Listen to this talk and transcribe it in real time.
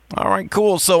All right,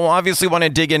 cool. So obviously want to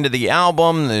dig into the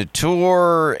album, the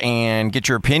tour, and get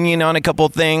your opinion on a couple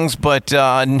of things, but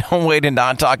no way to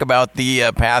not talk about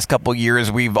the past couple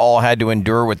years we've all had to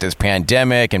endure with this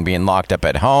pandemic and being locked up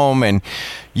at home, and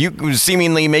you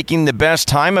seemingly making the best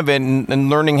time of it and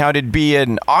learning how to be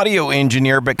an audio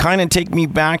engineer, but kind of take me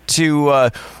back to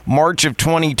March of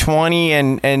 2020,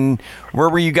 and where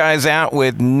were you guys at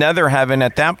with Nether Heaven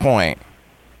at that point?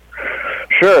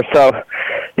 Sure. So,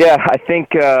 yeah, I think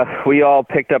we all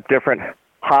picked up different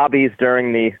hobbies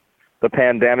during the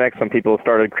pandemic. Some people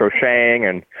started crocheting,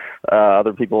 and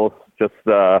other people just,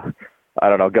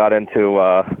 got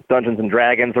into Dungeons and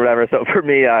Dragons or whatever. So for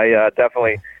me, I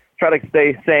definitely try to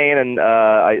stay sane, and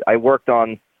I worked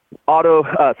on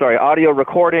audio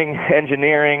recording,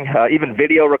 engineering, even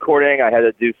video recording. I had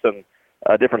to do some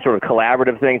different sort of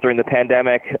collaborative things during the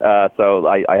pandemic. So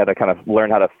I had to kind of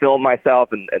learn how to film myself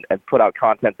and put out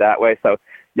content that way. So,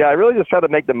 yeah, I really just try to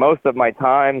make the most of my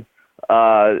time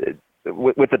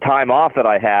with the time off that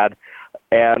I had.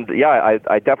 And, yeah,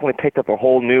 I definitely picked up a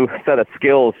whole new set of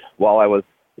skills while I was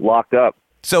locked up.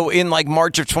 So in like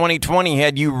March of 2020,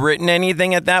 had you written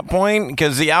anything at that point?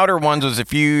 Because the Outer Ones was a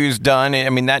few years done. I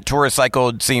mean, that tour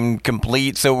cycle seemed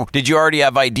complete. So did you already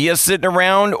have ideas sitting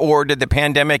around, or did the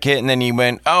pandemic hit and then you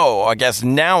went, oh, I guess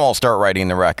now I'll start writing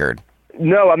the record?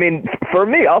 No, I mean, for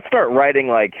me, I'll start writing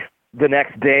like the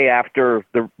next day after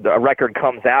the record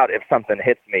comes out if something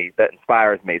hits me that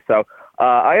inspires me. So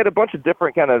I had a bunch of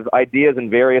different kind of ideas in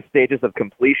various stages of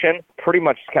completion, pretty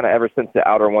much kind of ever since the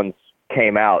Outer Ones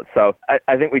came out. So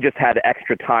I think we just had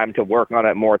extra time to work on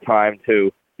it, more time to,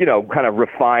 kind of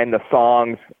refine the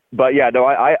songs. But yeah, no,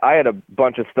 I had a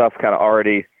bunch of stuff kind of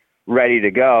already ready to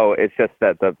go. It's just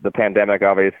that the pandemic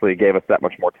obviously gave us that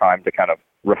much more time to kind of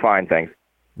refine things.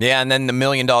 Yeah, and then the $1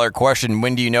 million question,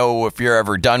 when do you know if you're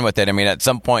ever done with it? I mean, at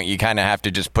some point you kind of have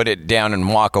to just put it down and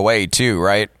walk away too,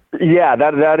 right? Yeah,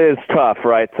 that is tough,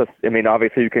 right? So, I mean,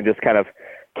 obviously you can just kind of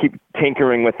keep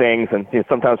tinkering with things, and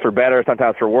sometimes for better,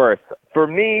 sometimes for worse. For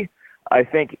me, I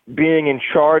think being in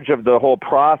charge of the whole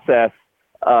process,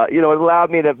 it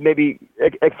allowed me to maybe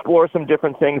explore some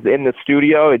different things in the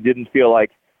studio. It didn't feel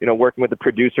like, working with a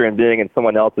producer and being in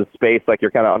someone else's space, like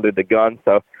you're kind of under the gun.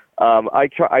 So I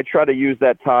try to use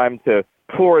that time to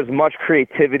pour as much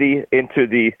creativity into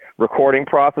the recording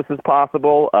process as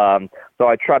possible. So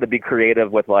I try to be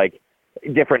creative with like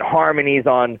different harmonies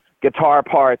on guitar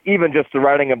parts, even just the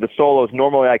writing of the solos.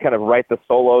 Normally I kind of write the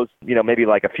solos, maybe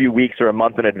like a few weeks or a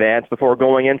month in advance before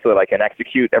going in so that I can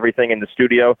execute everything in the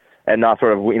studio and not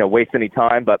sort of, waste any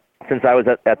time. But since I was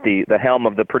at the helm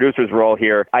of the producer's role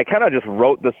here, I kind of just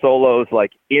wrote the solos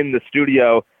like in the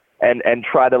studio and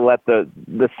try to let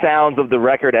the sounds of the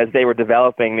record as they were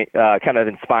developing kind of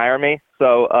inspire me.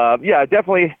 So, yeah,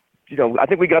 definitely, I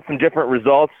think we got some different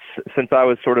results since I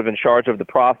was sort of in charge of the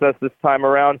process this time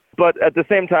around. But at the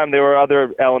same time, there were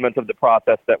other elements of the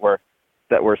process that were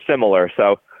similar.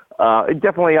 So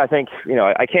definitely, I think,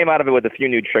 I came out of it with a few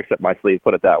new tricks up my sleeve,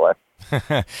 put it that way.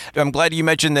 I'm glad you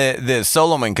mentioned the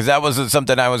soloing, because that was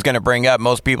something I was going to bring up.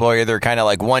 Most people are either kind of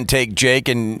like one take Jake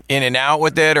and in and out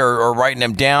with it or writing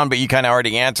them down, but you kind of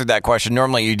already answered that question.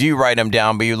 Normally you do write them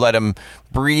down, but you let them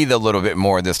breathe a little bit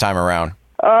more this time around.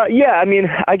 Yeah, I mean,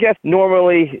 I guess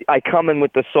normally I come in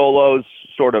with the solos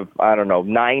sort of,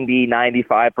 90,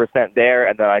 95% there,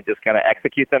 and then I just kind of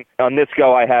execute them. On this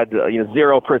go, I had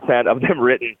 0% of them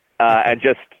written, and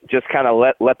just kind of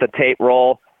let the tape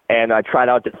roll, and I tried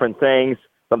out different things.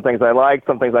 Some things I liked,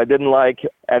 some things I didn't like,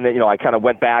 and then, I kind of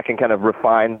went back and kind of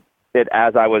refined it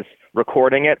as I was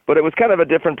recording it. But it was kind of a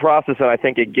different process, and I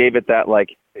think it gave it that,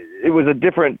 like, it was a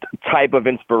different type of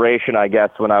inspiration, I guess,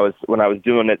 when I was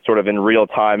doing it sort of in real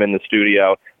time in the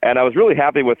studio. And I was really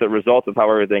happy with the results of how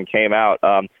everything came out.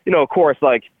 Of course,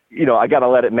 like, I got to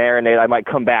let it marinate. I might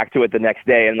come back to it the next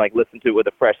day and like listen to it with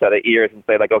a fresh set of ears and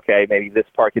say like, okay, maybe this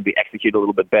part could be executed a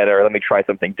little bit better. Let me try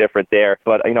something different there.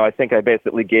 But, I think I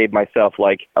basically gave myself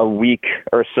like a week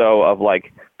or so of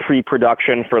like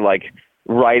pre-production for like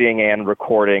writing and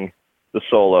recording the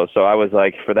solo. So I was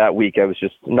like, for that week, I was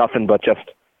just nothing but just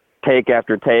take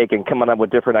after take and coming up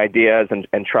with different ideas and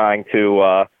trying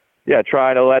to,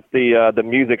 trying to let the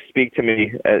music speak to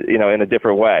me, in a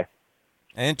different way.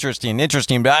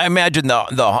 Interesting. But I imagine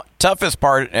the toughest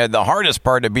part, the hardest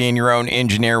part of being your own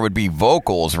engineer would be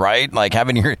vocals, right? Like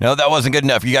having no, that wasn't good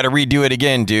enough. You got to redo it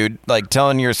again, dude. Like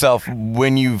telling yourself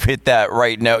when you've hit that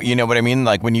right note, you know what I mean?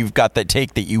 Like when you've got the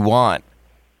take that you want.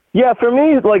 Yeah, for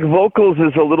me, like vocals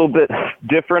is a little bit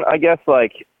different, I guess.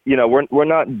 Like, we're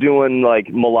not doing like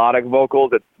melodic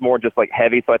vocals. It's more just like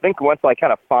heavy. So I think once I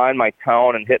kind of find my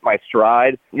tone and hit my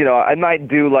stride, I might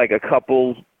do like a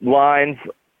couple lines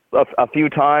a few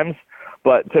times.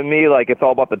 But to me, like, it's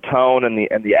all about the tone and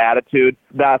the attitude.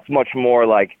 That's much more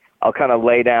like I'll kind of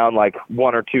lay down like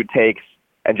one or two takes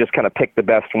and just kind of pick the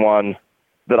best one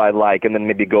that I like, and then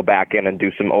maybe go back in and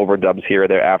do some overdubs here or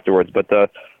there afterwards. But the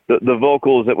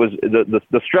vocals, it was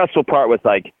the stressful part was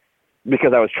like,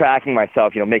 because I was tracking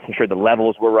myself, making sure the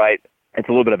levels were right. It's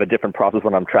a little bit of a different process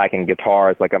when I'm tracking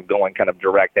guitars. Like, I'm going kind of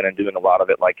direct in and doing a lot of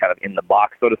it like kind of in the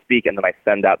box, so to speak, and then I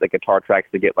send out the guitar tracks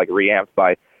to get like reamped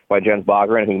by Jens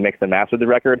Bogren, who mixed and mastered the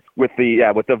record. With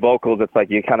the vocals, it's like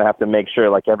you kind of have to make sure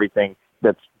like everything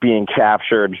that's being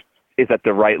captured is at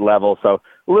the right level. So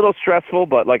a little stressful,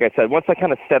 but like I said, once I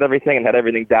kind of set everything and had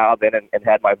everything dialed in and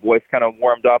had my voice kind of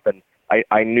warmed up, and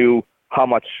I knew how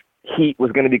much heat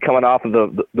was going to be coming off of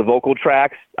the vocal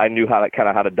tracks, I knew how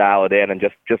to dial it in and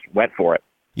just went for it.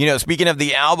 Speaking of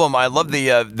the album, I love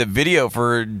the video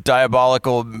for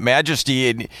Diabolical Majesty.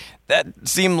 And that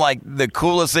seemed like the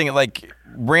coolest thing, like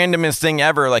randomest thing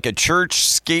ever, like a church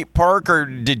skate park. Or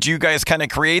did you guys kind of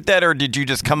create that, or did you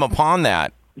just come upon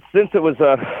that? Since it was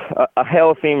a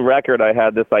hell-themed record, I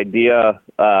had this idea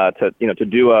to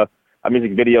do a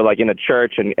music video like in a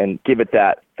church and give it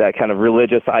that kind of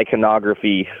religious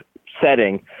iconography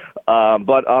setting.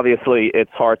 But obviously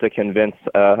it's hard to convince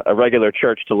a regular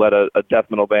church to let a death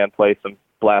metal band play some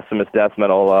blasphemous death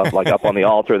metal like up on the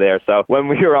altar there. So when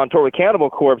we were on tour with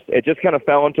Cannibal Corpse, it just kind of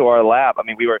fell into our lap. I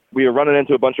mean, we were running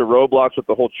into a bunch of roadblocks with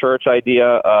the whole church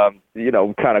idea,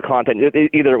 kind of content.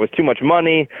 Either it was too much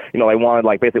money, they wanted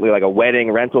like basically like a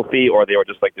wedding rental fee, or they were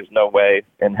just like, there's no way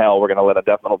in hell we're going to let a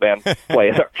death metal band play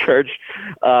at our church.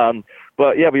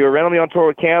 But yeah, we were randomly on tour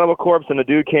with Cannibal Corpse, and the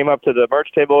dude came up to the merch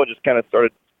table and just kind of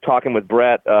started talking with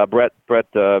Brett. Brett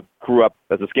grew up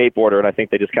as a skateboarder, and I think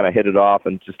they just kind of hit it off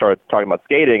and just started talking about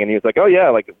skating. And he was like, "Oh yeah,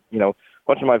 like a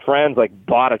bunch of my friends like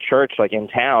bought a church like in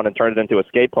town and turned it into a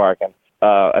skate park." And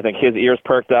I think his ears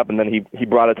perked up, and then he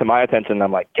brought it to my attention. And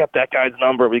I'm like, "Get that guy's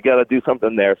number. We got to do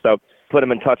something there." So put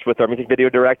him in touch with our music video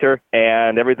director,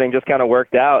 and everything just kind of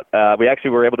worked out. We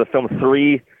actually were able to film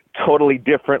 3 totally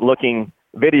different looking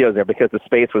videos there because the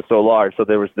space was so large. So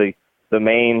there was the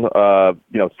main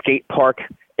skate park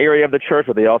area of the church,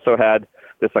 where they also had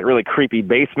this like really creepy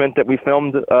basement that we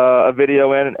filmed a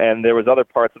video in, and there was other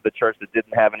parts of the church that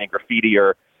didn't have any graffiti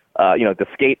or the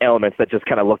skate elements that just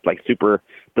kind of looked like super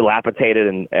dilapidated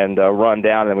and run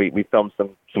down, and we filmed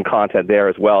some content there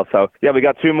as well. So yeah, we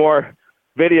got 2 more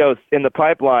videos in the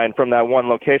pipeline from that one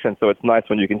location, so it's nice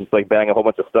when you can just like bang a whole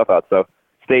bunch of stuff out. So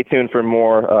stay tuned for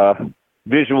more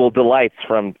visual delights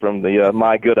from the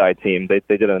My Good Eye team.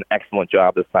 They did an excellent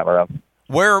job this time around.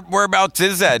 Whereabouts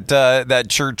is that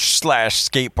church /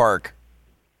 skate park?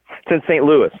 It's in St.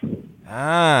 Louis.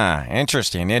 Ah,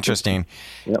 interesting.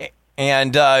 Yep.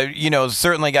 And,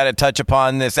 certainly got to touch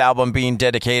upon this album being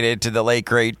dedicated to the late,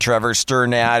 great Trevor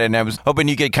Sturnad. And I was hoping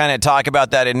you could kind of talk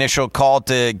about that initial call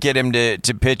to get him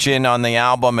to pitch in on the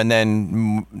album, and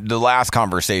then the last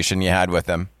conversation you had with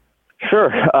him.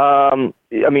 Sure.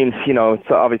 I mean, it's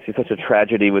obviously such a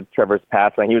tragedy with Trevor's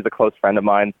passing. He was a close friend of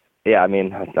mine. Yeah, I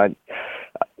mean,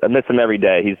 I miss him every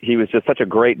day. He was just such a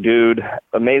great dude,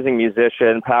 amazing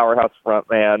musician, powerhouse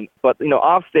frontman. But,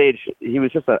 off stage, he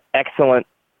was just an excellent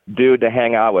dude to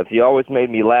hang out with. He always made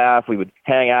me laugh. We would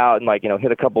hang out and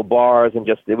hit a couple bars, and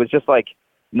it was just like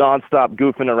nonstop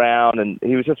goofing around. And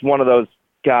he was just one of those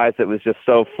guys that was just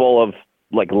so full of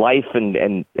like life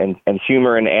and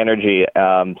humor and energy.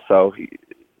 So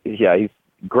he's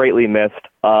greatly missed.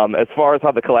 As far as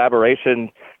how the collaboration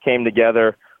came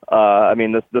together,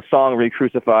 the song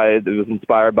Re-Crucified, it was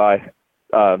inspired by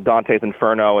Dante's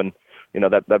Inferno, and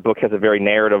that book has a very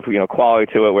narrative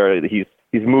quality to it, where he's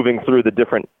moving through the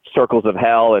different circles of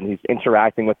hell, and he's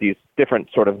interacting with these different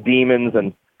sort of demons,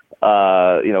 and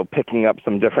picking up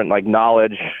some different like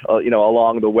knowledge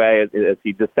along the way as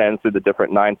he descends through the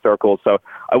different 9 circles. So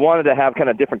I wanted to have kind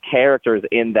of different characters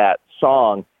in that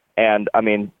song. And I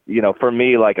mean, for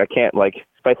me, like, I can't, like,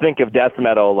 if I think of death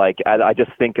metal, like, I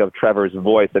just think of Trevor's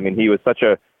voice. I mean, he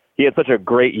had such a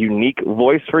great, unique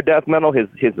voice for death metal.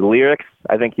 His lyrics,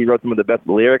 I think he wrote some of the best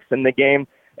lyrics in the game.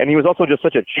 And he was also just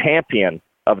such a champion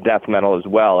of death metal as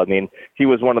well. I mean, he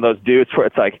was one of those dudes where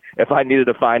it's like, if I needed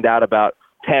to find out about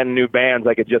 10 new bands,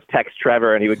 I could just text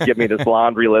Trevor and he would give me this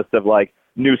laundry list of like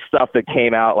new stuff that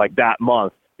came out like that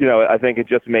month. I think it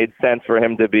just made sense for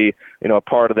him to be, a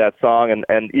part of that song.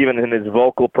 And even in his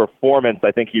vocal performance,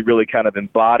 I think he really kind of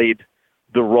embodied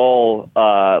the role.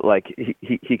 Like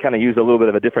he kind of used a little bit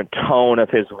of a different tone of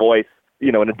his voice,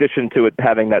 in addition to it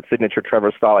having that signature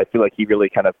Trevor style. I feel like he really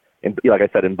kind of, like I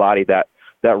said, embodied that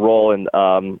role.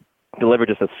 And delivered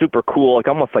just a super cool, like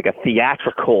almost like a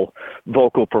theatrical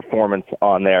vocal performance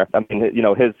on there. I mean,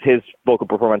 his vocal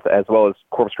performance as well as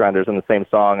Corpse Grinders in the same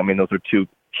song. I mean, those are two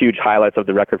huge highlights of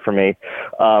the record for me.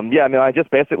 Yeah, I mean, I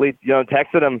just basically,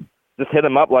 texted him, just hit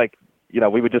him up like,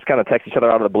 we would just kind of text each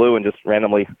other out of the blue and just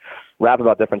randomly rap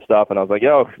about different stuff. And I was like,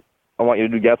 yo, I want you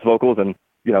to do guest vocals. And,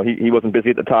 he wasn't busy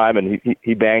at the time and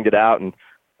he banged it out. And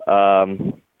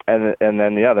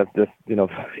then, yeah, that's just,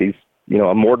 he's,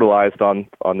 immortalized on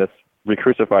this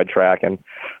Recrucified track. And,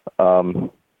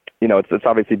 it's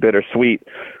obviously bittersweet.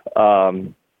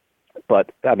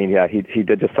 But I mean, yeah, he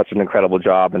did just such an incredible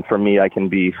job. And for me, I can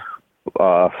be,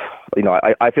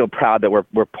 I feel proud that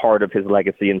we're part of his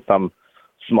legacy in some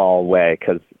small way,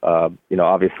 because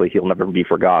obviously he'll never be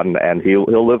forgotten, and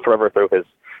he'll live forever through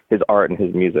his art and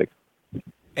his music.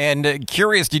 And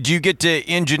curious, did you get to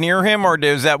engineer him, or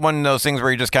is that one of those things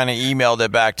where he just kind of emailed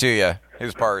it back to you,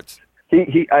 his parts?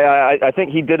 I think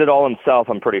he did it all himself.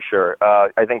 I'm pretty sure.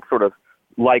 I think sort of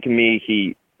like me,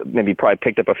 he maybe probably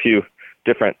picked up a few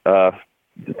different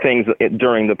things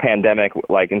during the pandemic,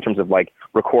 like in terms of like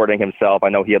recording himself. I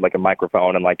know he had like a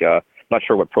microphone and like not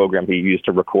sure what program he used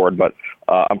to record, but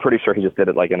I'm pretty sure he just did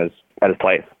it like at his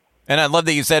place. And I love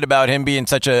that you said about him being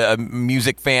such a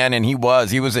music fan, and he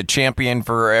was a champion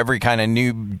for every kind of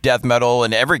new death metal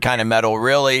and every kind of metal,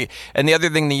 really. And the other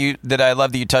thing that I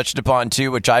love that you touched upon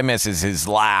too, which I miss, is his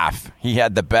laugh. He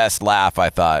had the best laugh,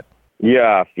 I thought.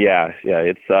 Yeah.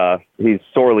 It's he's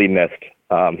sorely missed.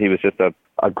 He was just a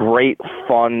great,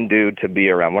 fun dude to be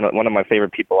around. One of my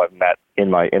favorite people I've met in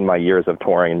my years of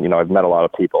touring. And, I've met a lot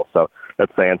of people, so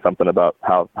that's saying something about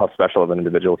how special of an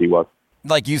individual he was.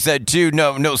 Like you said, too,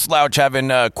 no slouch having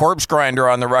Corpse Grinder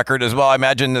on the record as well. I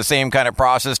imagine the same kind of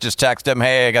process. Just text him,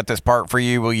 hey, I got this part for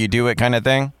you. Will you do it, kind of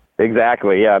thing?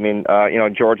 Exactly, yeah. I mean,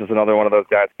 George is another one of those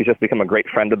guys. He's just become a great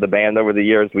friend of the band over the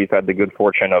years. We've had the good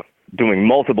fortune of doing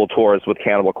multiple tours with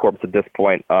Cannibal Corpse at this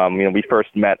point. We first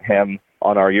met him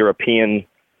on our European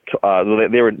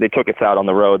they took us out on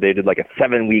the road. They did like a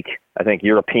 7-week, I think,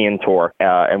 European tour,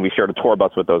 and we shared a tour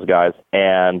bus with those guys.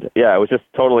 And yeah, it was just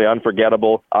totally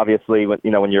unforgettable. Obviously,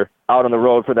 when you're out on the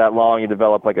road for that long, you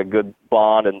develop like a good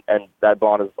bond, and that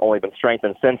bond has only been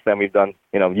strengthened since then. We've done,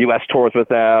 U.S. tours with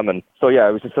them. And so yeah,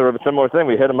 it was just sort of a similar thing.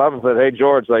 We hit him up and said, hey,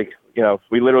 George,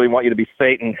 we literally want you to be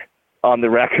Satan on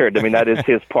the record. I mean, that is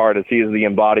his part, as he is the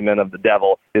embodiment of the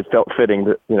devil. It felt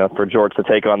fitting, for George to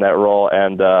take on that role,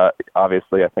 and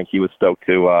obviously, I think he was stoked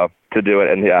to do it.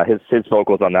 And yeah, his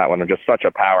vocals on that one are just such a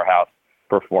powerhouse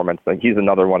performance. And he's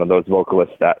another one of those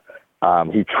vocalists that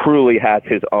he truly has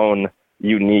his own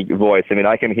unique voice. I mean,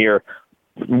 I can hear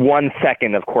 1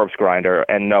 second of Corpse Grinder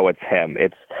and know it's him.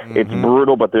 It's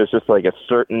brutal, but there's just like a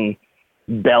certain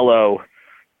bellow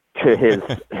to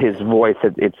his voice.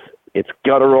 It's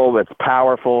guttural, it's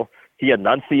powerful. He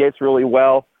enunciates really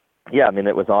well. Yeah, I mean,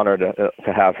 it was an honor to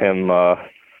have him,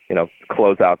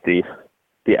 close out the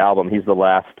album. He's the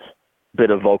last bit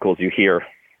of vocals you hear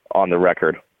on the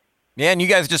record. Yeah, and you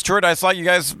guys just toured. I saw you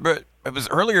guys, it was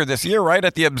earlier this year, right,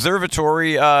 at the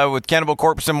Observatory with Cannibal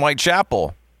Corpse in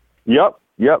Whitechapel. Yep.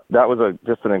 That was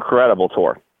just an incredible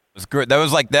tour. It was good. That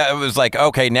was like,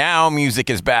 okay, now music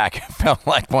is back. It felt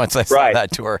like once I saw that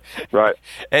tour. Right.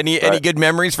 Any good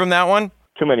memories from that one?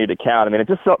 Too many to count. I mean, it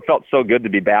just felt so good to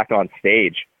be back on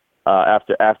stage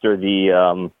after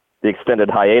the extended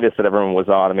hiatus that everyone was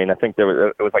on. I mean, I think it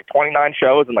was like 29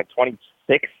 shows and like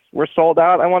 26 were sold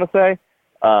out, I want to say.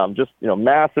 Just,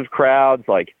 massive crowds.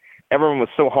 Like, everyone was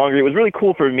so hungry. It was really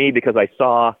cool for me because I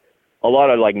saw a lot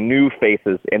of like new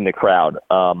faces in the crowd.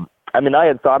 I mean, I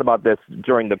had thought about this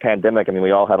during the pandemic. I mean,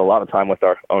 we all had a lot of time with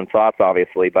our own thoughts,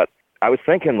 obviously, but I was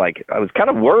thinking, like, I was kind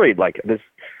of worried, like, there's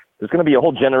going to be a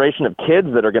whole generation of kids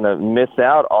that are going to miss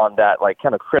out on that, like,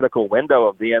 kind of critical window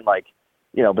of being, like,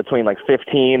 between, like,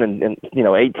 15 and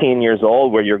 18 years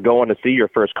old, where you're going to see your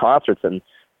first concerts. And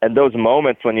those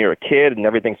moments when you're a kid and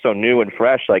everything's so new and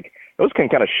fresh, like, those can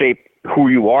kind of shape who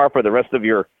you are for the rest of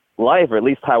your life, or at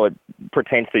least how it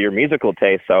pertains to your musical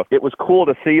taste. So it was cool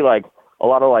to see, like, a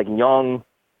lot of like young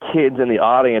kids in the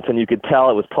audience, and you could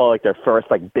tell it was probably like their first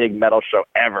like big metal show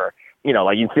ever.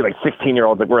 Like you'd see like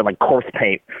 16-year-olds like wearing like corpse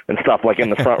paint and stuff like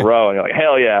in the front row, and you're like,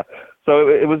 hell yeah. So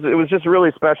it was just really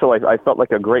special. Like, I felt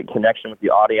like a great connection with the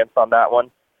audience on that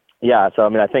one. Yeah. So I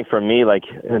mean, I think for me, like,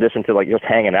 in addition to like just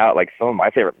hanging out, like, some of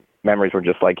my favorite memories were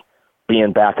just like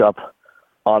being back up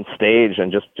on stage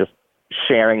and just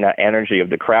sharing that energy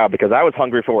of the crowd, because I was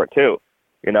hungry for it too.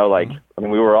 I mean,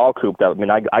 we were all cooped up. I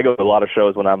mean, I go to a lot of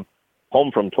shows when I'm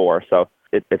home from tour, so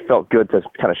it felt good to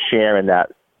kind of share in that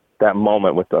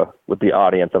moment with the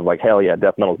audience of like, hell yeah,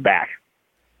 death metal's back.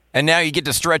 And now you get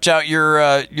to stretch out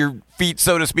your feet,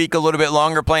 so to speak, a little bit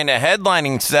longer, playing a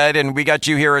headlining set. And we got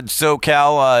you here at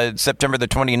SoCal September the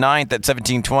 29th at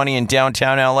 1720 in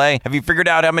downtown LA. Have you figured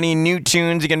out how many new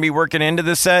tunes you're going to be working into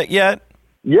the set yet?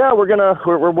 Yeah,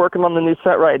 we're working on the new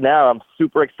set right now. I'm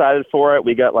super excited for it.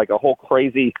 We got like a whole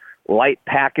crazy light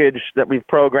package that we've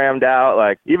programmed out.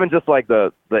 Like even just like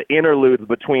the interludes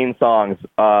between songs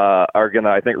are gonna,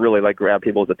 I think, really like grab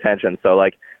people's attention. So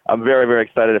like I'm very, very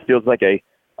excited. It feels like a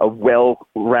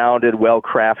well-rounded,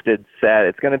 well-crafted set.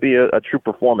 It's going to be a true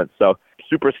performance. So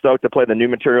super stoked to play the new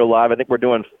material live. I think we're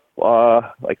doing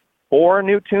like 4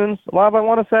 new tunes live, I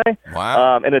want to say.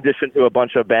 Wow. In addition to a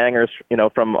bunch of bangers,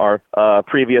 from our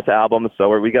previous albums.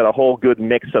 So we got a whole good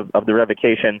mix of the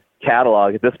Revocation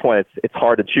catalog. At this point, it's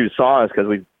hard to choose songs because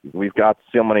we've got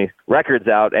so many records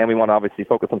out, and we want to obviously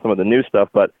focus on some of the new stuff.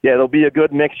 But yeah, it'll be a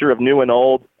good mixture of new and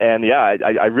old. And yeah,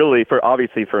 I really,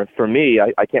 for me,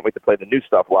 I can't wait to play the new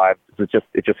stuff live. It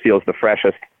just feels the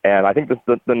freshest, and I think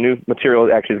the new material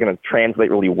actually is going to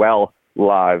translate really well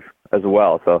live as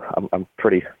well. So I'm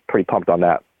pretty pumped on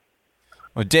that.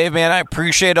 Well, Dave, man, I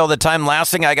appreciate all the time.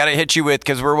 Last thing I got to hit you with,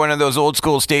 because we're one of those old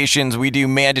school stations, we do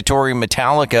mandatory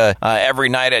Metallica every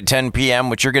night at 10 p.m.,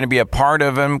 which you're going to be a part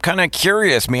of. I'm kind of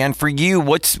curious, man, for you,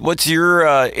 what's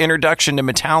your introduction to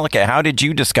Metallica? How did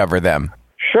you discover them?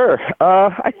 Sure.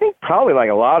 I think probably like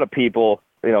a lot of people,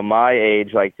 my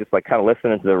age, like just like kind of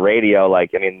listening to the radio.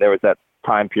 Like, I mean, there was that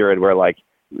time period where like,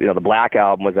 the Black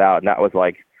Album was out, and that was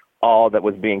like all that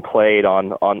was being played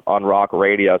on rock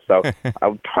radio. So I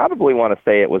would probably want to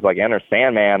say it was like Enter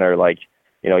Sandman or like,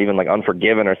 even like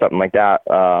Unforgiven or something like that.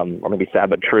 Or maybe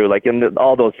Sad But True. Like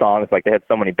all those songs, like they had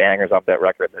so many bangers off that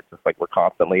record that just like were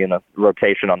constantly in a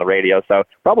rotation on the radio. So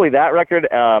probably that record.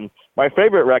 My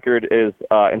favorite record is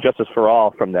Injustice for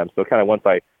All from them. So kind of once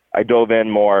I dove in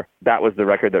more, that was the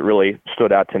record that really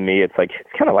stood out to me. It's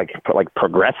kind of like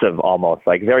progressive almost,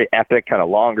 like very epic, kind of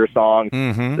longer songs.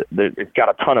 Mm-hmm. It's got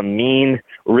a ton of mean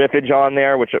riffage on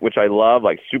there, which I love,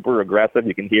 like super aggressive.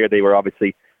 You can hear they were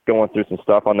obviously going through some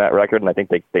stuff on that record, and I think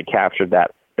they captured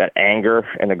that anger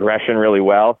and aggression really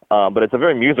well. But it's a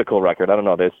very musical record. I don't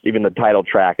know. There's even the title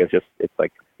track is it's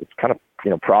kind of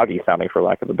proggy sounding, for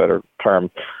lack of a better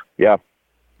term. Yeah.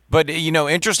 But,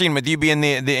 interesting with you being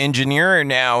the engineer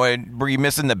now, were you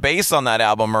missing the bass on that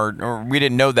album, or we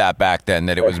didn't know that back then,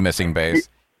 that it was missing bass?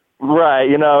 Right.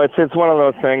 It's one of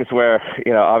those things where,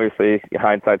 obviously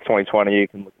hindsight's 2020, you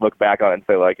can look back on it and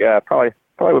say like, yeah, probably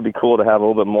would be cool to have a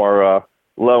little bit more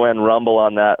low end rumble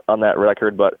on that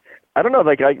record. But I don't know,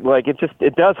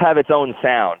 it does have its own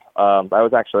sound. I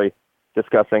was actually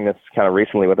discussing this kind of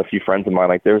recently with a few friends of mine.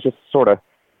 Like there was just sort of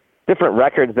different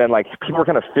records than like people were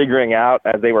kind of figuring out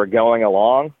as they were going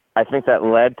along. I think that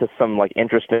led to some like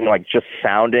interesting, like just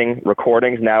sounding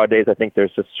recordings. Nowadays, I think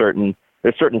there's certain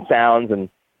sounds, and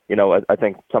I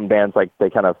think some bands like they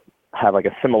kind of have like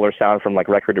a similar sound from like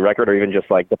record to record, or even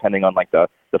just like depending on like the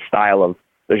style of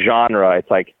the genre, it's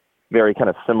like very kind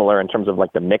of similar in terms of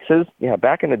like the mixes. Yeah,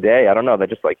 back in the day, I don't know, they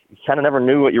just like you kind of never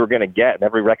knew what you were going to get, and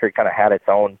every record kind of had its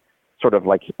own sort of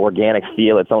like organic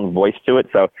feel, its own voice to it.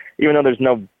 So even though there's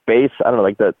no bass, I don't know,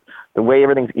 like the way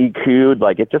everything's EQ'd,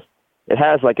 like it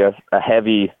has like a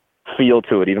heavy feel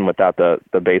to it, even without the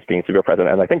bass being super present.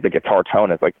 And I think the guitar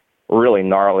tone is like really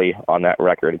gnarly on that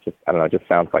record. It just, I don't know, it just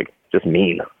sounds like just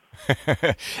mean.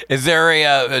 Is there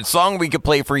a song we could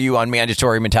play for you on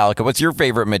Mandatory Metallica? What's your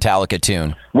favorite Metallica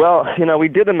tune? Well, we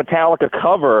did a Metallica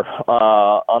cover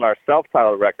on our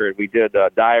self-titled record. We did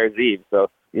Dyer's Eve.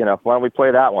 So, why don't we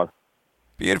play that one?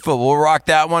 Beautiful. We'll rock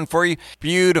that one for you.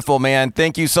 Beautiful, man.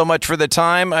 Thank you so much for the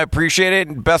time. I appreciate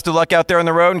it. Best of luck out there on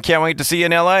the road, and can't wait to see you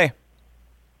in L.A.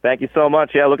 Thank you so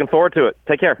much. Yeah, looking forward to it.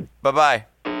 Take care. Bye-bye.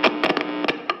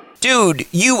 Dude,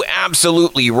 you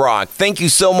absolutely rock. Thank you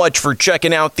so much for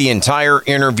checking out the entire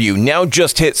interview. Now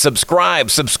just hit subscribe.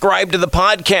 Subscribe to the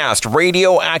podcast,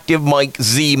 Radioactive Mike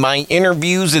Z. My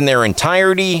interviews in their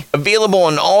entirety. Available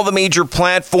on all the major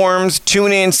platforms.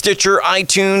 TuneIn, Stitcher,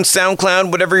 iTunes, SoundCloud,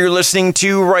 whatever you're listening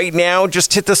to right now.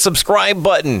 Just hit the subscribe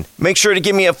button. Make sure to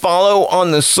give me a follow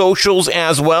on the socials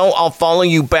as well. I'll follow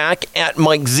you back at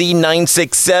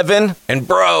MikeZ967. And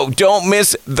bro, don't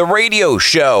miss the radio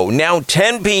show. Now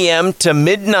 10 p.m. to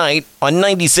midnight on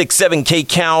 96.7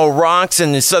 KCal Rocks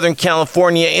in the Southern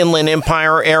California Inland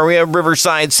Empire area,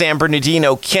 Riverside, San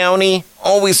Bernardino County.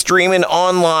 Always streaming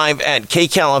on live at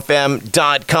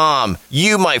kcalfm.com.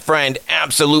 You, my friend,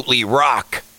 absolutely rock.